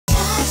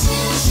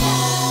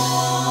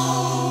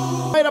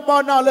Right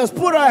about now, let's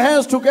put our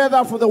hands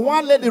together for the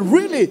one lady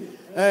really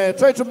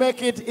try to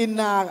make it in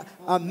a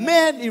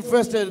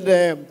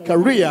man-infested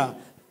career.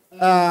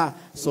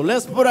 So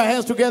let's put our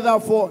hands together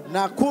for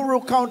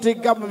Nakuru County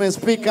Government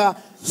Speaker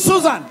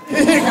Susan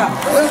Kihika.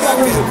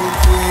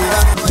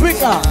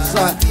 Speaker,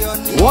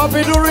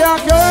 wapiduru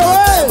yake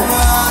wewe.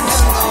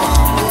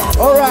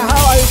 All right,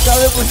 how are you?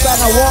 Karibu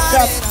sana, walk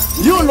up.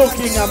 You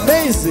looking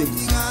amazing.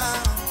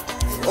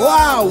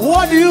 Wow,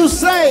 what do you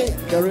say?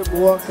 Karibu,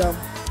 welcome.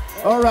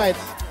 All right,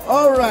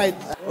 all right,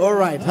 all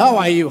right. How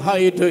are you? How are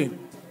you doing?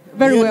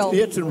 Very well.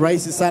 Here to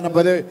Raisi Sana,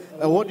 but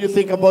what do you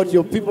think about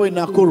your people in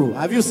Nakuru?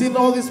 Have you seen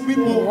all these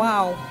people?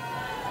 Wow.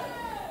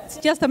 It's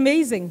just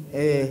amazing.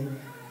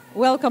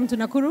 Welcome to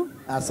Nakuru.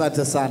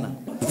 Asante Sana.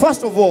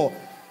 First of all,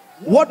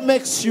 what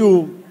makes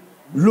you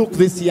look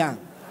this young?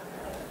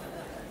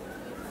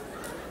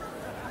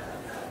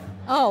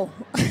 Oh,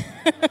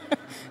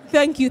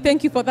 thank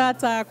you for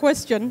that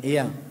question.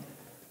 Yeah.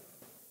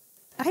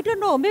 I don't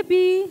know,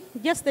 maybe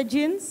just the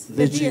genes.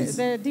 The genes.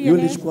 The DNA. You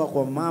ulikuwa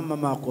kwa mama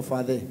ama kwa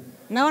father?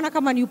 Naona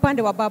kama ni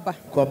upande wa baba.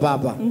 Kwa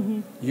baba.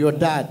 Your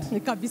dad.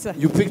 Kabisa.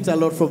 You picked a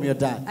lot from your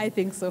dad. I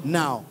think so.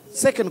 Now,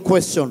 second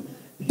question,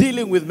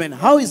 dealing with men.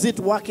 How is it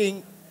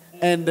working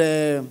and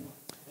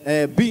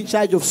be in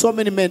charge of so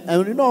many men?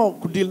 And you know,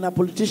 kudeal na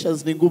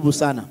politicians ni ngumu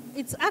sana.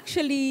 It's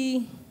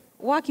actually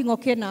working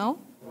okay now.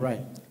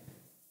 Right.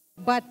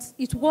 But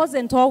it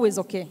wasn't always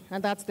okay,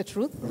 and that's the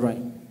truth.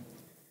 Right.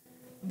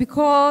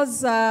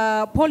 Because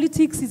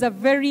politics is a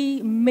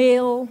very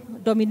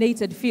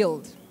male-dominated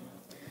field.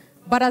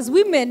 But as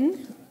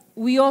women,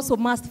 we also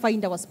must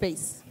find our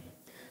space.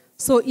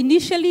 So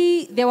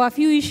initially, there were a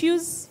few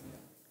issues.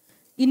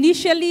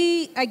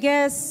 Initially, I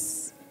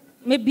guess,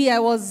 maybe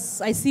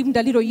I seemed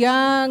a little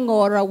young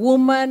or a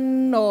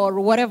woman or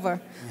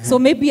whatever. So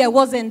maybe I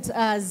wasn't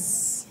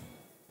as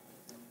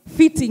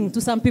fitting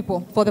to some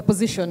people for the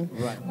position.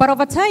 Right. But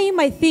over time,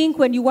 I think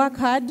when you work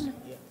hard,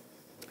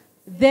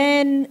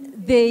 then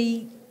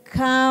they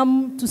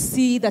come to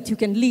see that you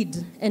can lead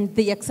and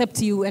they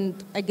accept you,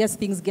 and I guess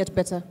things get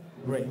better.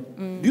 Right.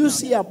 Do you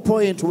see a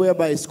point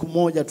whereby siku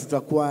moja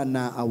tutakuwa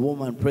na a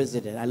woman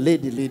president, a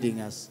lady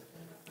leading us?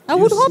 I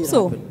would hope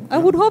so. I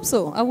would hope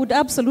so. I would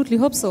absolutely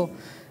hope so.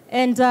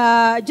 And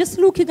just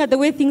looking at the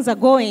way things are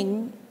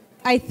going,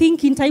 I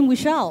think in time we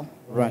shall.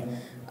 Right.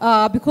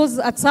 Because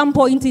at some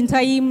point in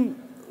time,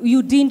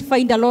 you didn't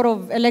find a lot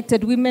of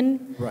elected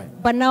women. Right.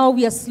 But now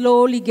we are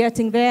slowly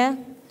getting there.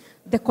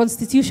 The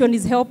Constitution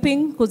is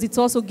helping because it's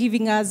also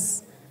giving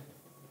us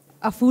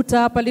a foot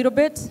up a little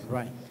bit.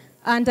 Right.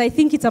 And I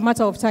think it's a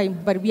matter of time,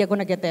 but we are going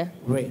to get there.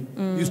 Great.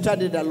 You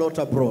studied a lot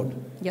abroad.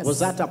 Yes. Was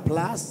that a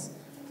plus?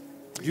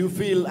 Do you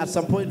feel at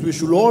some point we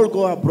should all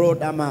go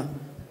abroad, Ama?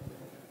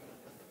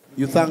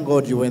 You thank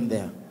God you went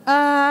there.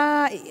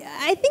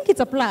 I think it's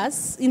a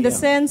plus in the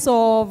sense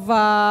of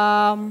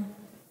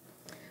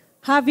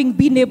having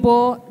been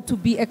able to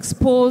be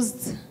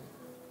exposed.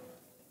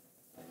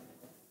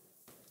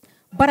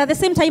 But at the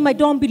same time, I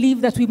don't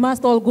believe that we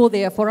must all go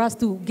there for us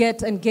to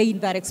get and gain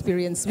that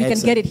experience. We can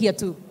get it here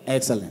too.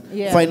 Excellent.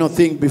 Yeah. Final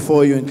thing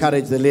before you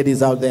encourage the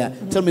ladies out there.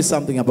 Tell me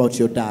something about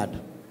your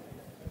dad.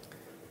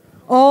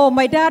 Oh,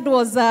 my dad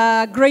was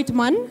a great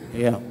man.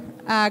 Yeah.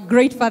 A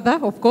great father,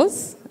 of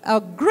course. A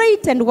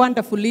great and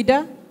wonderful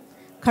leader.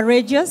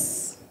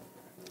 Courageous.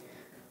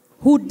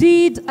 Who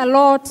did a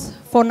lot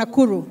for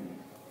Nakuru.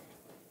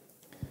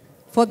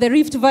 For the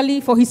Rift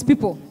Valley, for his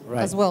people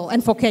as well,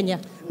 and for Kenya.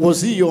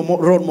 Was he your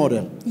role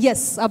model?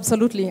 Yes,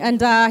 absolutely.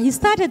 And he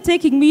started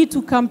taking me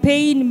to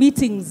campaign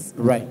meetings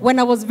when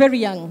I was very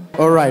young.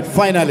 All right,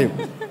 finally.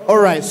 All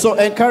right, so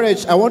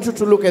encourage. I want you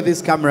to look at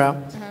this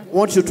camera. I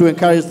want you to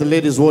encourage the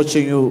ladies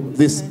watching you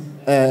this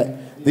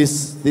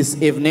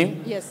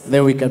evening. Yes.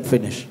 Then we can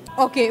finish.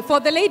 Okay, for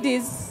the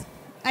ladies,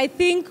 I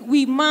think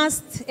we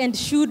must and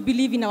should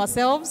believe in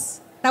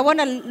ourselves. I want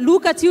to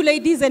look at you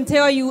ladies and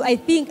tell you,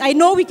 I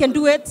know we can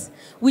do it.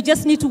 We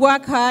just need to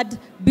work hard,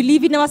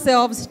 believe in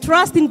ourselves,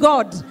 trust in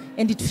God,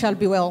 and it shall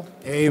be well.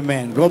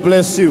 Amen. God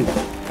bless you.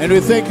 And we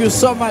thank you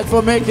so much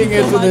for making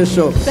it to the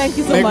show. Thank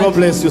you so May much. God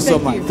bless you so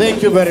much.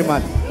 Thank you very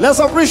much. Let's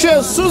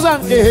appreciate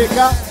Susan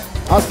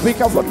Kihika, our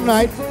speaker for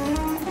tonight.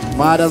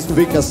 Madam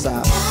Speaker,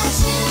 sir.